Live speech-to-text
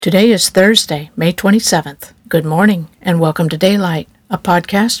Today is Thursday, May 27th. Good morning and welcome to Daylight, a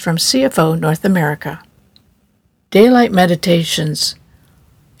podcast from CFO North America. Daylight Meditations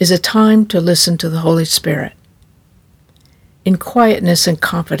is a time to listen to the Holy Spirit. In quietness and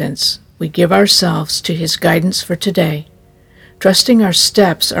confidence, we give ourselves to His guidance for today, trusting our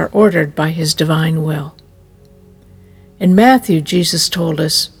steps are ordered by His divine will. In Matthew, Jesus told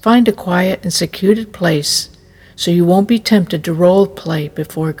us, "Find a quiet and secluded place so you won't be tempted to role play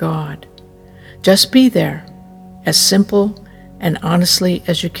before God. Just be there, as simple and honestly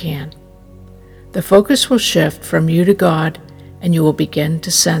as you can. The focus will shift from you to God, and you will begin to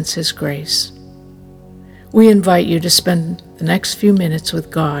sense His grace." We invite you to spend the next few minutes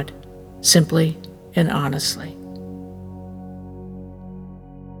with God, simply and honestly.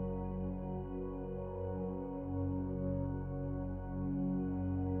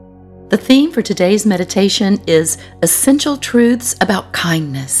 The theme for today's meditation is Essential Truths About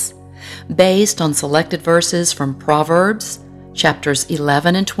Kindness, based on selected verses from Proverbs chapters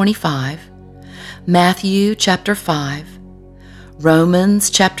 11 and 25, Matthew chapter 5, Romans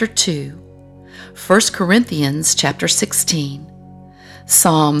chapter 2, 1 Corinthians chapter 16,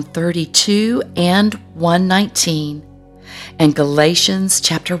 Psalm 32 and 119, and Galatians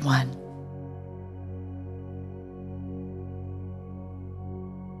chapter 1.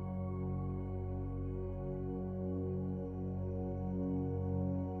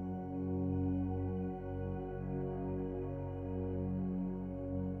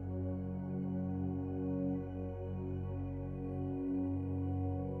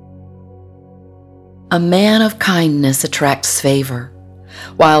 A man of kindness attracts favor,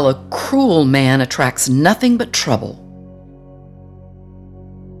 while a cruel man attracts nothing but trouble.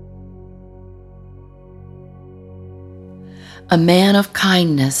 A man of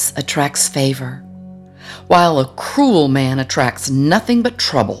kindness attracts favor, while a cruel man attracts nothing but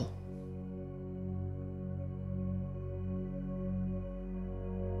trouble.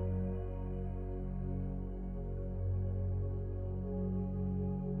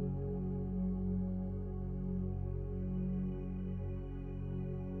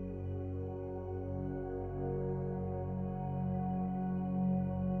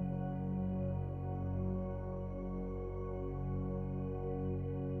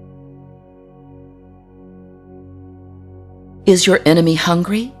 Is your enemy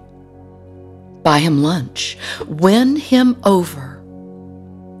hungry? Buy him lunch. Win him over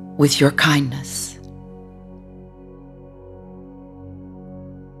with your kindness.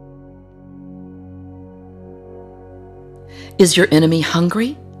 Is your enemy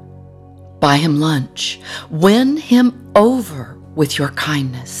hungry? Buy him lunch. Win him over with your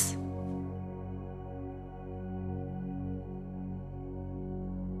kindness.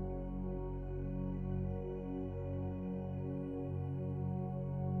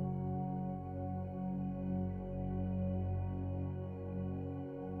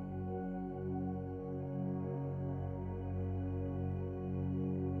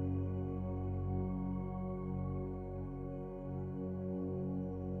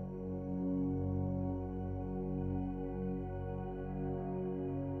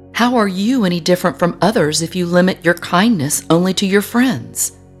 How are you any different from others if you limit your kindness only to your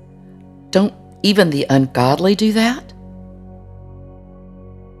friends? Don't even the ungodly do that?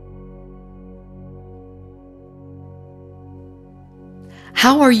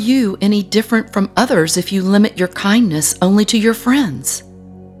 How are you any different from others if you limit your kindness only to your friends?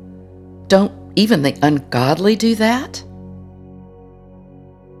 Don't even the ungodly do that?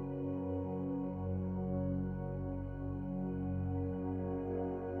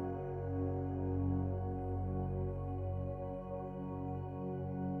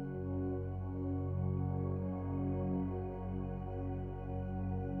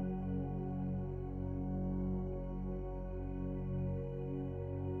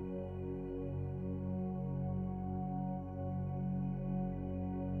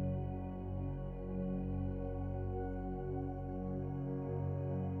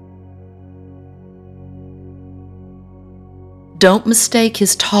 Don't mistake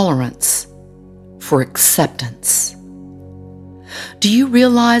His tolerance for acceptance. Do you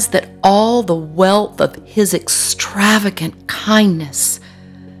realize that all the wealth of His extravagant kindness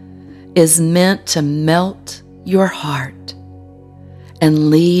is meant to melt your heart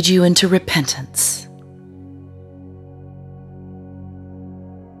and lead you into repentance?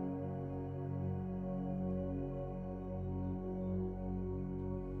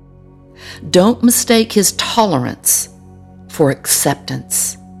 Don't mistake His tolerance for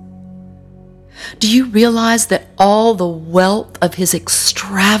acceptance. Do you realize that all the wealth of His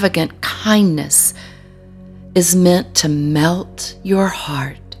extravagant kindness is meant to melt your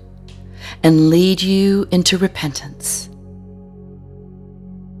heart and lead you into repentance.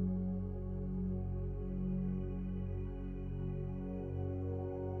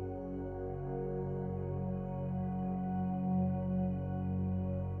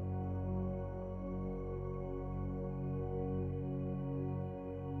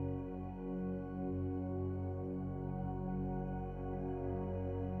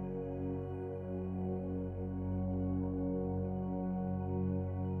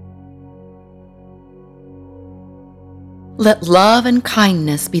 Let love and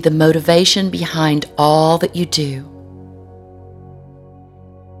kindness be the motivation behind all that you do.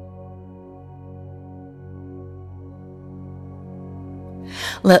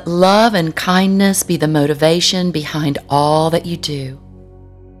 Let love and kindness be the motivation behind all that you do.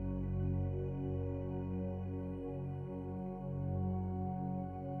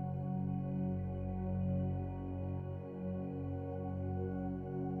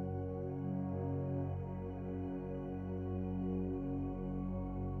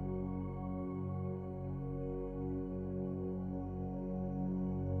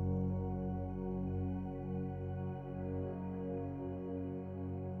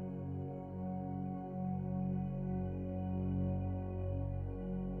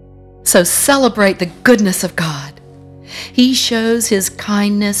 So celebrate the goodness of God. He shows His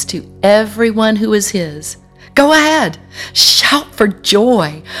kindness to everyone who is His. Go ahead, shout for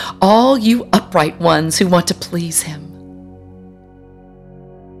joy, all you upright ones who want to please Him.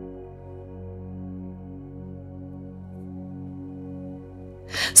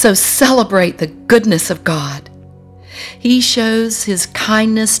 So celebrate the goodness of God. He shows His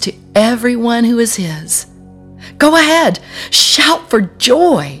kindness to everyone who is His. Go ahead, shout for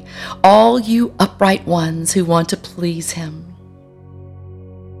joy, all you upright ones who want to please Him.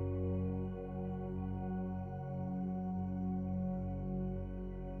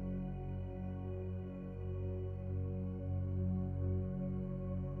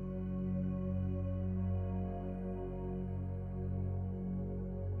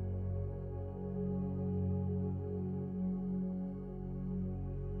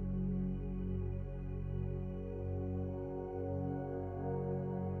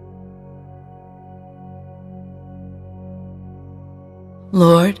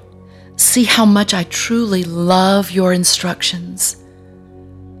 Lord, see how much I truly love your instructions.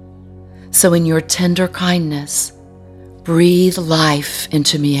 So in your tender kindness, breathe life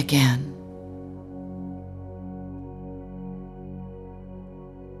into me again.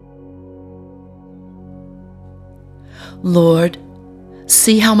 Lord,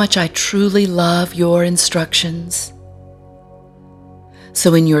 see how much I truly love your instructions.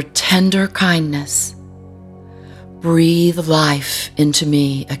 So in your tender kindness, breathe life into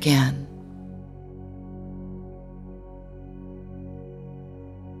me again.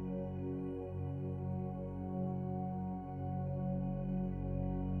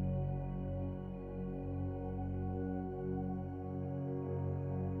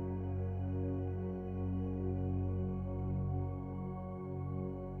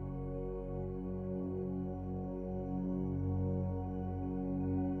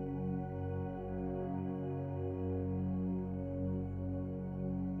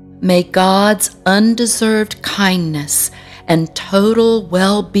 May God's undeserved kindness and total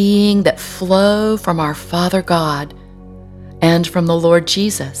well-being that flow from our Father God and from the Lord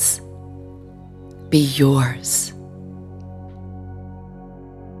Jesus be yours.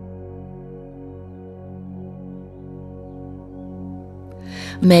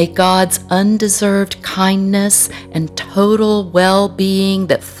 May God's undeserved kindness and total well-being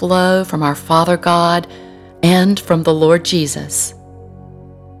that flow from our Father God and from the Lord Jesus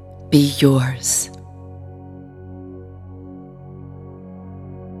be yours.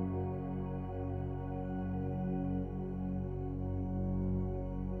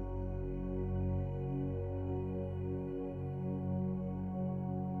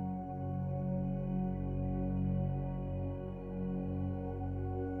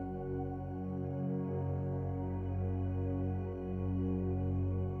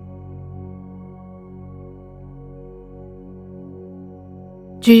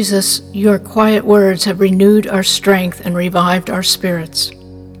 Jesus, your quiet words have renewed our strength and revived our spirits.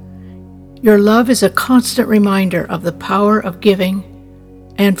 Your love is a constant reminder of the power of giving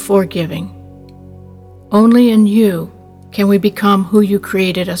and forgiving. Only in you can we become who you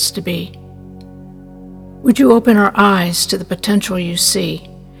created us to be. Would you open our eyes to the potential you see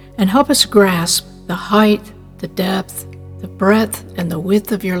and help us grasp the height, the depth, the breadth, and the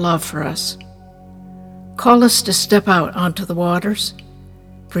width of your love for us? Call us to step out onto the waters,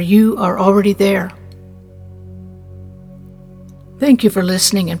 for you are already there. Thank you for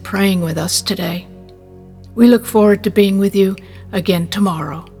listening and praying with us today. We look forward to being with you again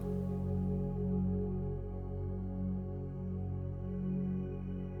tomorrow.